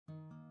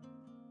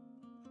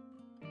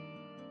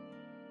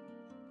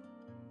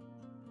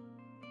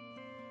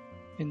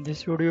In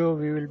this video,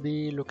 we will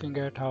be looking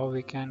at how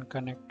we can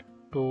connect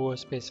to a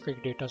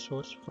specific data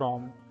source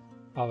from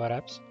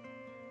PowerApps.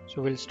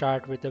 So we'll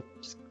start with a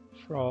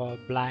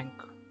blank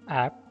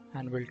app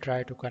and we'll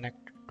try to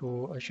connect to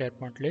a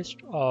SharePoint list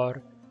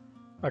or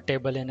a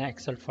table in an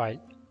Excel file.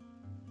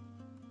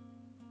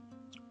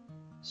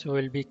 So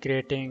we'll be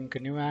creating a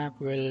new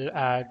app.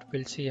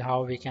 We'll see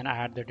how we can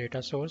add the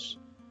data source.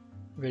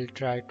 We'll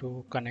try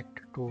to connect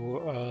to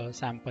a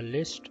sample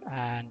list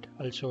and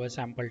also a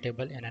sample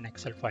table in an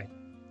Excel file.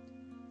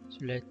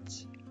 So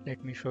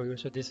let me show you.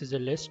 So this is a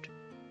list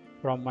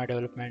from my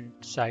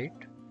development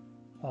site.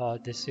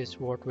 This is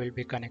what we'll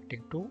be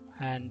connecting to,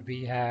 and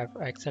we have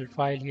Excel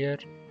file here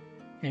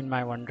in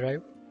my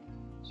OneDrive.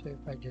 So if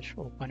I just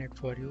open it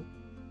for you,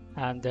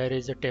 and there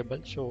is a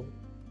table. So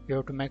you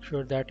have to make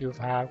sure that you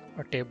have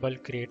a table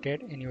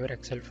created in your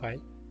Excel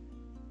file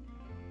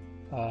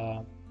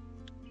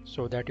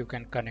so that you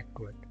can connect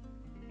to it.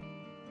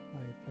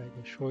 If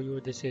I just show you,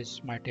 this is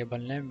my table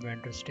name,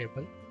 vendors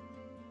table.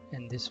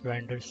 In this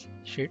vendors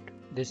sheet,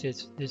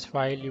 this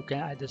file you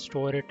can either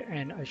store it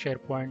in a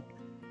SharePoint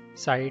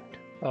site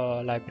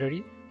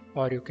library,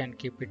 or you can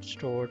keep it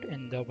stored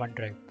in the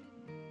OneDrive.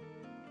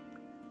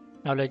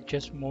 Now let's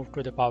just move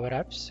to the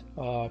PowerApps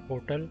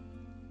portal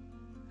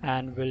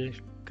and we'll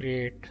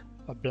create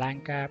a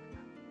blank app.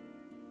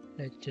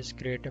 Let's just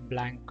create a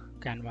blank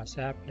canvas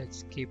app.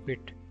 Let's keep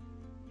it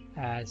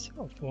as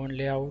a phone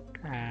layout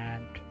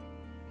and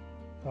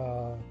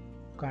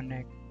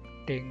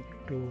connecting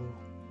to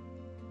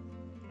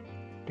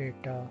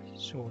data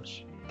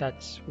source.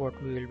 That's what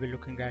we will be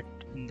looking at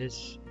in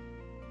this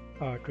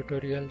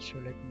tutorial. So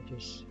let me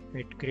just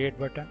hit create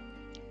button.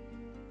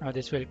 Now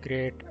this will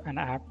create an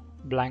app,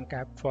 blank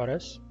app for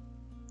us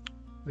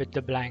with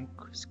the blank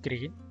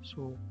screen.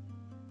 So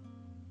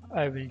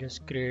I will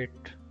just create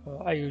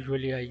I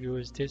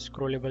use this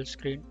scrollable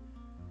screen,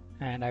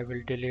 and I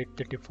will delete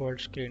the default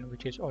screen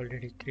which is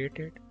already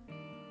created.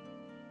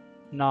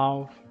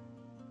 Now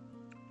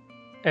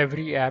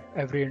every app,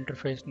 every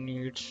interface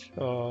needs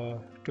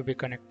to be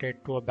connected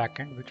to a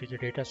backend, which is a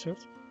data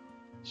source.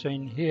 So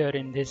in here,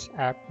 in this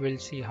app, we'll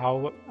see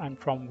how and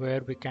from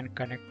where we can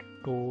connect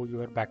to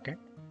your backend.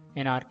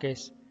 In our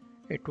case,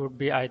 it would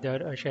be either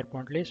a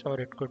SharePoint list or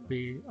it could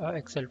be an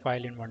Excel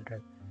file in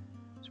OneDrive.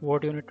 So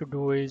what you need to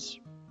do is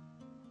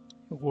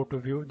go to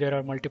view. There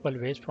are multiple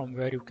ways from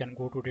where you can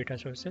go to data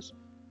sources.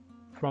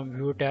 From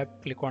view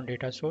tab, click on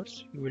data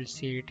source. You will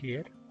see it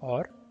here,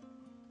 or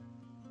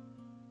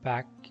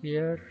back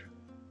here.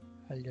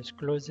 I'll just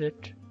close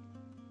it.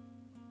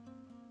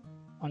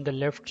 On the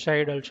left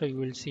side also you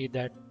will see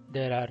that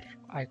there are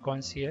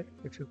icons here.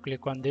 If you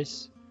click on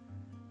this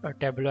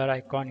tabular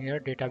icon here,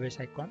 database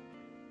icon,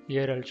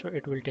 here also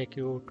it will take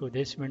you to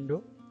this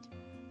window.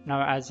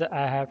 Now as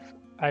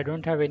I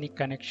don't have any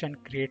connection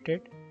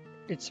created,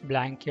 it's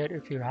blank here.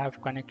 If you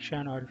have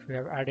connection or if you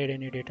have added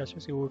any data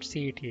source, you would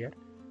see it here.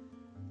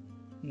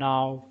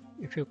 Now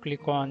if you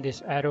click on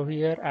this arrow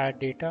here, add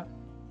data,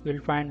 you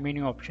will find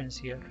many options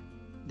here.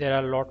 There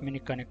are many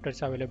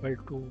connectors available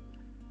to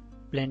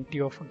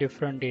plenty of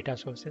different data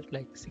sources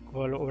like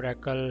SQL,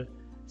 Oracle,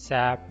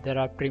 SAP. There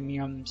are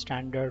premium,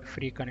 standard,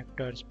 free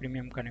connectors,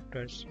 premium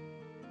connectors.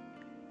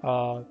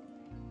 Now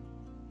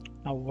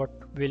what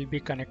we'll be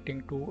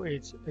connecting to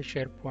is a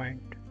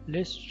SharePoint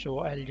list. So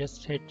I'll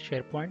just hit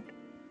SharePoint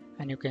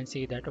and you can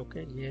see that,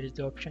 okay, here is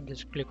the option.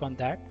 Just click on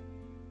that.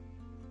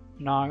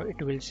 Now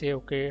it will say,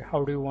 okay,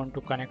 how do you want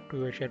to connect to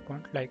your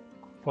SharePoint? Like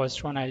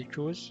first one I'll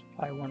choose,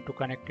 I want to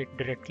connect it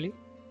directly.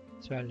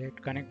 So I'll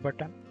hit connect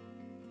button,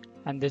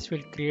 and this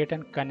will create a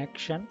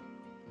connection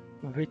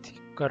with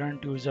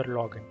current user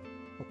login.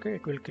 Okay,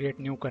 it will create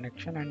new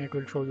connection and it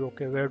will show you,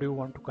 okay, where do you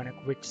want to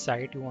connect, which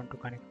site you want to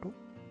connect to.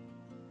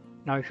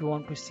 Now if you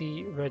want to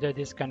see whether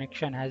this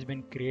connection has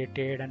been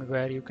created and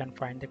where you can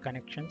find the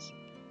connections,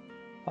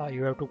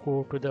 you have to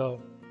go to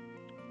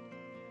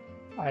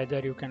either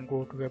you can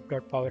go to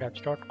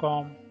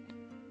web.powerapps.com,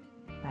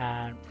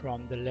 and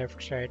from the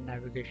left side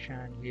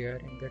navigation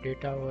here in the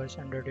DataSource,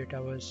 under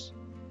DataSource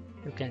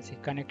you can see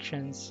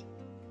connections.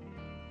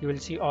 You will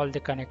see all the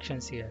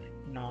connections here.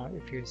 Now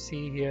if you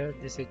see here,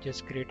 this is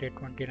just created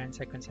 29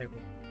 seconds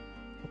ago.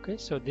 Okay,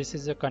 so this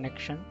is a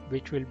connection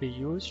which will be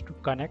used to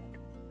connect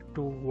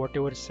to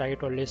whatever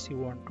site or list you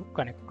want to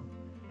connect to.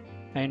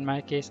 Now in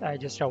my case, I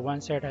just have one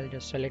site. I'll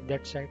just select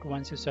that site.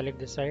 Once you select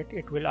the site,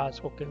 it will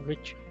ask, okay,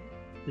 which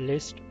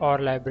list or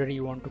library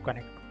you want to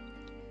connect to.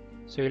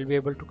 So you'll be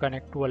able to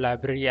connect to a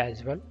library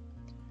as well.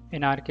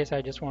 In our case,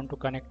 I just want to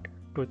connect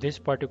to this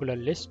particular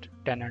list,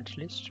 tenants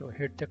list. So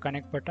hit the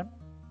connect button,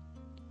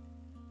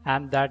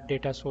 and that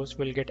data source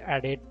will get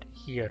added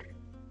here.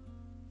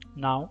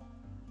 Now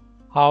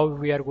how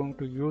we are going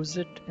to use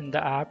it in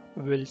the app,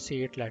 we'll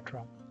see it later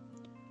on.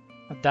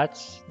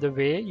 That's the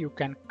way you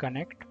can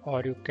connect,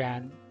 or you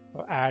can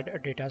add a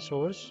data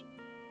source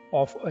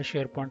of a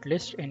SharePoint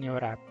list in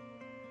your app.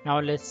 Now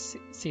let's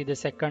see the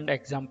second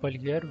example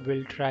here.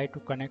 We'll try to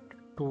connect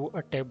to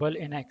a table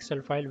in an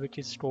Excel file which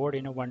is stored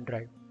in a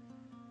OneDrive.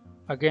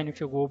 Again,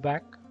 if you go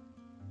back,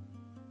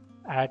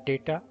 add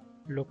data,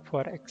 look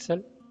for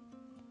Excel.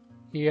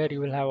 Here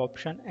you will have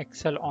option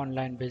Excel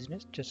Online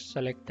Business. Just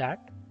select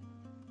that.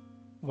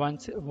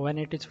 When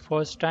it is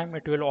first time,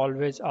 it will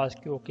always ask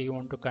you, okay, you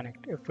want to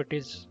connect. If it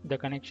is the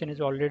connection is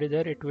already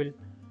there, it will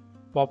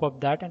pop up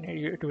that and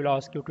it will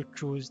ask you to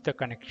choose the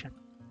connection.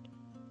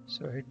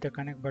 So hit the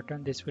connect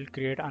button. This will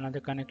create another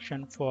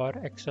connection for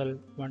Excel,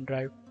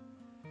 OneDrive,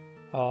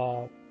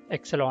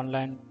 Excel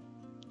Online.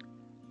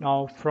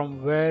 Now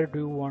from where do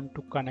you want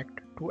to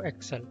connect to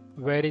Excel?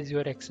 Where is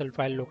your Excel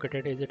file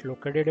located? Is it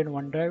located in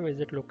OneDrive? Is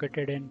it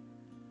located in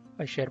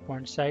a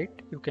SharePoint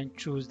site? You can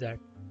choose that.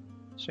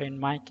 So in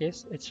my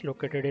case, it's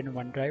located in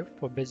OneDrive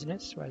for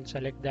business. So I'll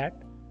select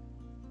that.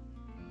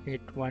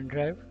 Hit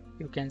OneDrive.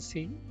 You can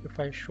see if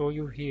I show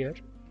you here,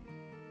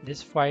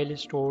 this file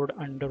is stored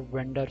under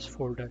vendors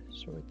folder.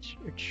 So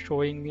it's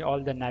showing me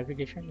all the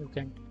navigation. You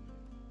can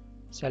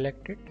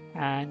select it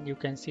and you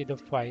can see the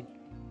file.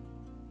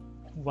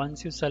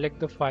 Once you select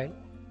the file,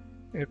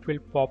 it will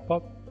pop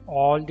up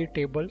all the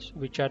tables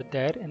which are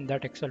there in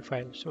that Excel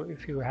file. So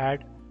if you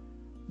had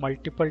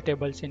multiple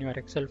tables in your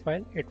Excel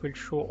file, it will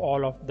show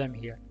all of them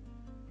here.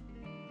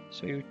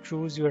 So you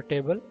choose your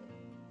table,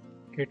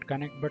 hit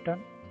connect button,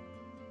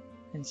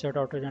 insert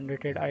auto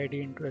generated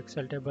ID into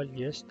Excel table.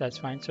 Yes, that's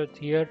fine. So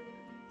here,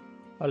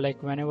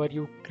 like whenever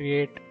you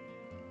create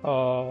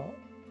a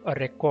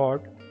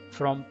record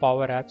from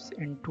PowerApps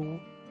into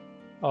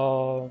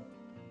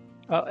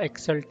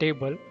Excel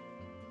table,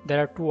 there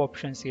are two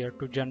options here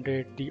to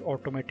generate the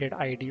automated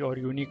ID or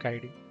unique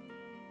ID.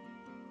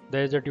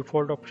 There is a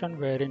default option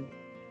wherein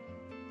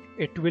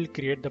it will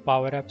create, the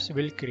PowerApps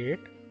will create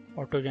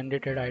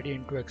auto-generated ID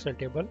into Excel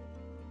table,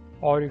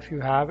 or if you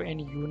have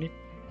any unique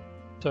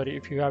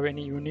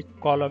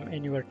column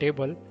in your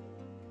table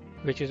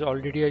which is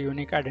already a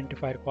unique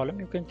identifier column,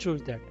 you can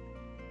choose that.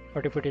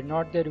 But if it is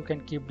not there, you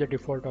can keep the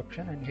default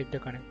option and hit the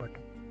connect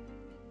button.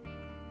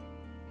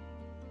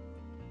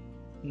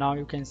 Now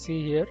you can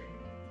see here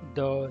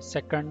the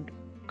second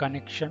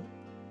connection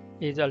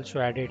is also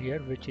added here,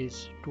 which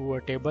is to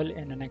a table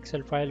in an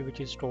Excel file which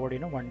is stored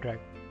in a OneDrive,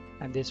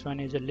 and this one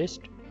is a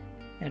list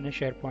in a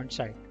SharePoint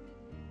site.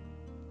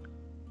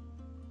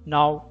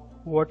 Now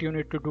what you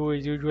need to do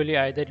is, usually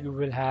either you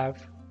will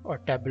have a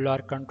tabular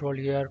control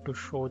here to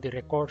show the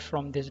records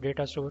from this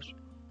data source,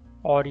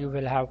 or you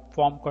will have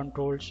form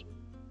controls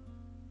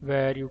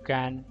where you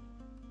can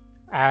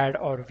add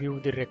or view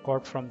the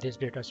record from this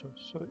data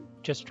source. So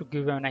just to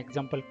give an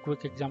example,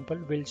 quick example,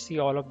 we'll see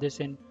all of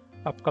this in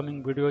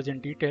upcoming videos in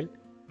detail.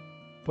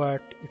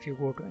 But if you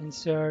go to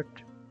insert,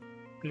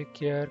 click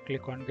here,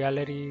 click on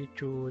gallery,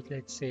 choose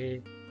let's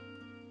say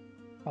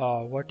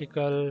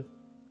vertical.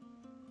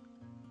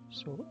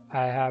 So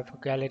I have a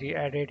gallery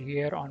added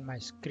here on my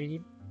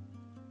screen.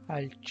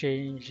 I'll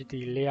change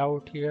the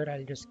layout here.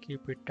 I'll just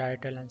keep it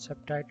title and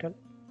subtitle.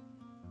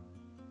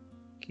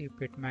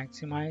 Keep it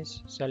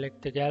maximize.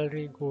 Select the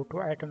gallery. Go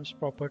to items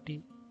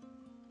property.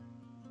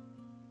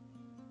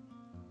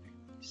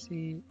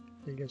 See,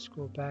 I'll just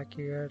go back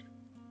here.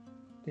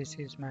 This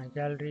is my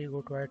gallery.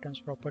 Go to items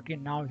property.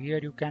 Now here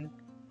you can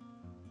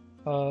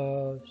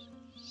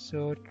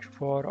search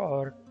for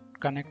or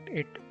connect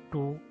it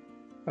to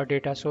a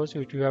data source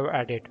which you have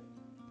added.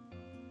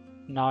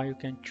 Now you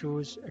can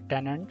choose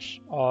tenants,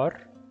 or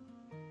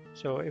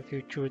so if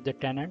you choose the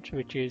tenants,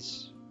 which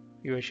is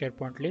your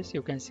SharePoint list,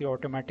 you can see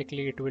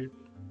automatically it will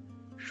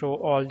show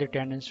all the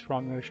tenants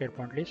from your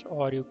SharePoint list,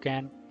 or you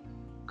can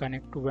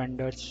connect to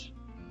vendors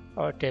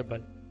table.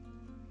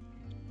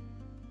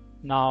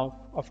 Now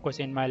of course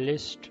in my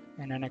list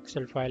in an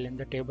Excel file in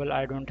the table,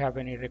 I don't have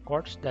any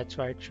records, that's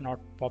why it's not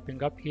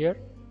popping up here.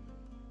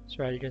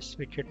 So I'll just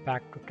switch it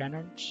back to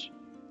tenants.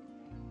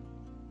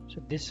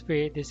 So this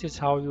way, this is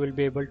how you will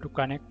be able to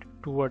connect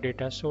to a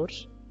data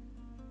source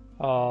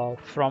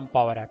from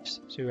PowerApps.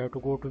 So you have to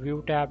go to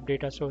View tab,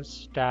 Data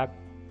Source tab,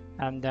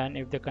 and then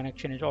if the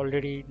connection is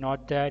already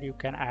not there, you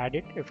can add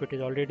it. If it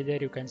is already there,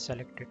 you can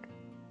select it.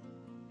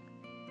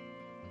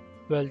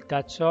 Well,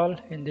 that's all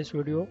in this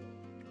video.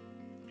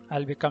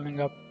 I'll be coming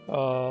up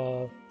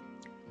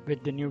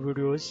with the new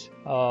videos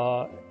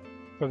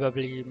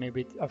probably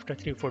maybe after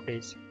 3-4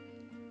 days.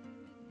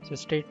 So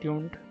stay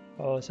tuned.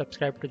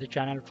 Subscribe to the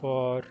channel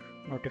for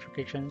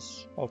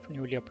notifications of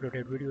newly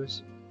uploaded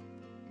videos.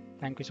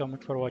 Thank you so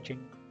much for watching.